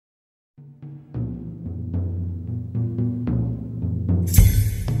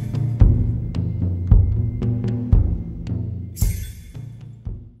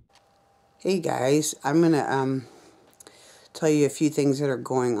Hey guys, I'm going to tell you a few things that are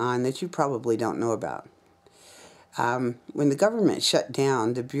going on that you probably don't know about. When the government shut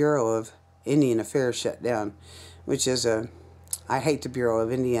down, the Bureau of Indian Affairs shut down, which is I hate the Bureau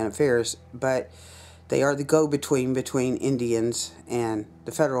of Indian Affairs, but they are the go-between between Indians and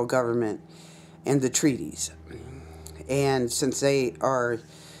the federal government and the treaties. And since they are,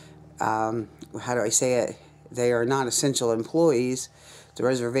 how do I say it, they are non-essential employees, the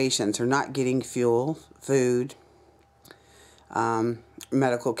reservations are not getting fuel, food,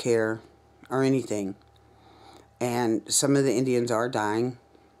 medical care, or anything. And some of the Indians are dying,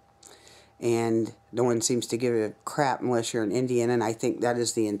 and no one seems to give a crap unless you're an Indian, and I think that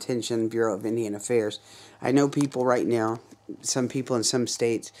is the intention, Bureau of Indian Affairs. I know people right now, some people in some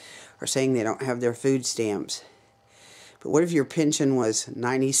states, are saying they don't have their food stamps. But what if your pension was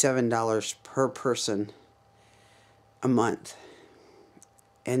 $97 per person a month,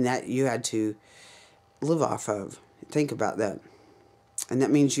 and that you had to live off of? Think about that. And that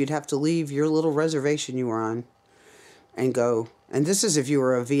means you'd have to leave your little reservation you were on and go. And this is if you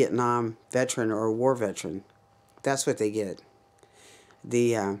were a Vietnam veteran or a war veteran. That's what they get,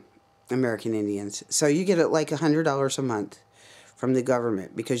 the American Indians. So you get it like $100 a month from the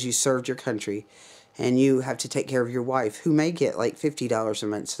government because you served your country, and you have to take care of your wife, who may get like $50 a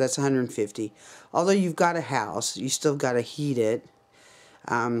month. So that's $150. Although you've got a house, you still got to heat it.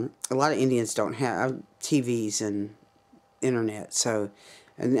 A lot of Indians don't have TVs and internet, so,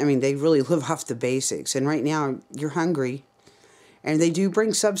 and I mean, they really live off the basics. And right now, you're hungry, and they do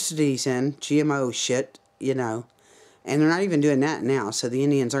bring subsidies in, GMO shit, you know, and they're not even doing that now, so the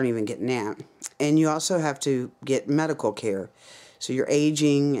Indians aren't even getting that. And you also have to get medical care. So you're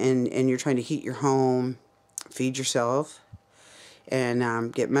aging, and you're trying to heat your home, feed yourself,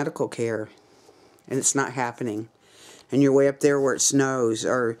 and get medical care, and it's not happening. And you're way up there where it snows,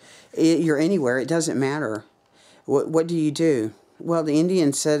 or you're anywhere, it doesn't matter. What do you do? Well, the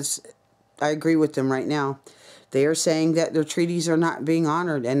Indian says, I agree with them right now. They are saying that their treaties are not being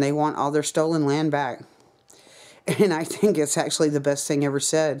honored, and they want all their stolen land back. And I think it's actually the best thing ever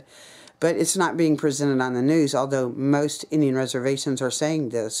said. But it's not being presented on the news, although most Indian reservations are saying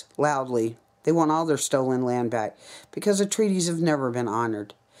this loudly. They want all their stolen land back because the treaties have never been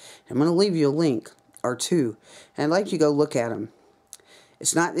honored. I'm going to leave you a link or two, and I'd like you to go look at them.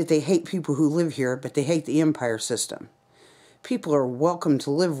 It's not that they hate people who live here, but they hate the empire system. People are welcome to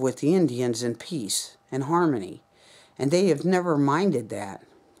live with the Indians in peace and harmony, and they have never minded that.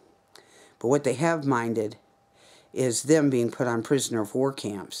 But what they have minded is them being put on prisoner of war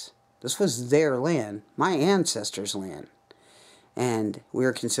camps. This was their land, my ancestors' land, and we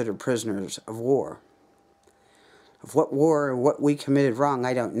are considered prisoners of war. Of what war or what we committed wrong,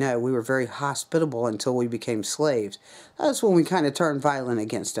 I don't know. We were very hospitable until we became slaves. That's when we kind of turned violent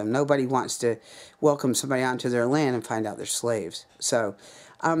against them. Nobody wants to welcome somebody onto their land and find out they're slaves. So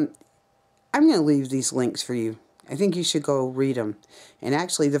I'm going to leave these links for you. I think you should go read them. And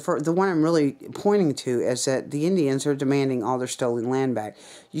actually, the one I'm really pointing to is that the Indians are demanding all their stolen land back.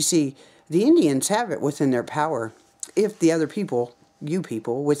 You see, the Indians have it within their power if the other people, you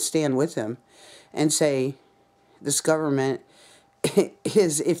people, would stand with them and say, this government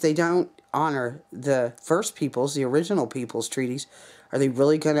is, if they don't honor the first peoples, the original peoples' treaties, are they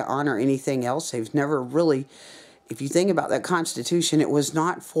really going to honor anything else? They've never really, if you think about that Constitution, it was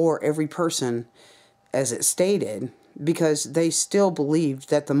not for every person as it stated, because they still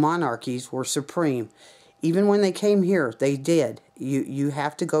believed that the monarchies were supreme. Even when they came here, they did. You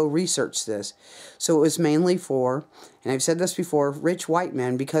have to go research this. So it was mainly for, and I've said this before, rich white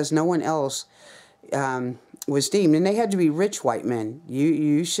men, because no one else was deemed, and they had to be rich white men.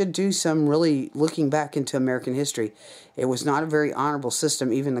 You should do some really looking back into American history. It was not a very honorable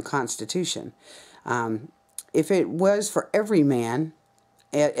system, even the Constitution. If it was for every man,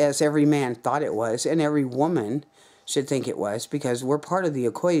 as every man thought it was, and every woman should think it was, because we're part of the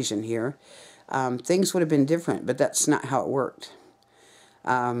equation here, things would have been different, but that's not how it worked.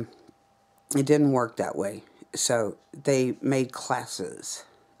 It didn't work that way. So they made classes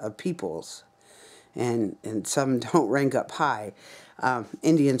of peoples, and some don't rank up high.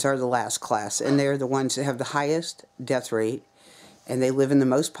 Indians are the last class, and they're the ones that have the highest death rate, and they live in the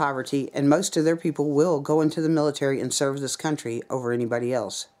most poverty, and most of their people will go into the military and serve this country over anybody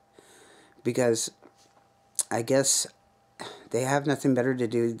else, because I guess they have nothing better to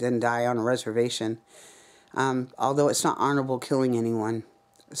do than die on a reservation, although it's not honorable killing anyone,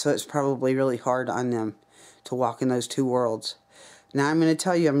 so it's probably really hard on them to walk in those two worlds. Now I'm going to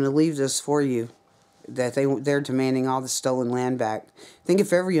tell you, I'm going to leave this for you, that they're demanding all the stolen land back. I think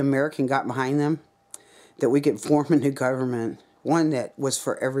if every American got behind them, that we could form a new government, one that was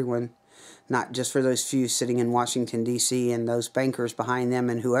for everyone, Not just for those few sitting in Washington, D.C. and those bankers behind them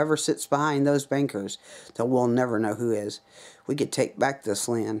and whoever sits behind those bankers that we'll never know who is. We could take back this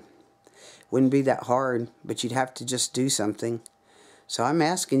land. Wouldn't be that hard, but you'd have to just do something. So I'm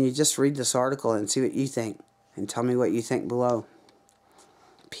asking you, just read this article and see what you think. And tell me what you think below.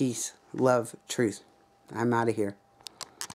 Peace, love, truth. I'm out of here.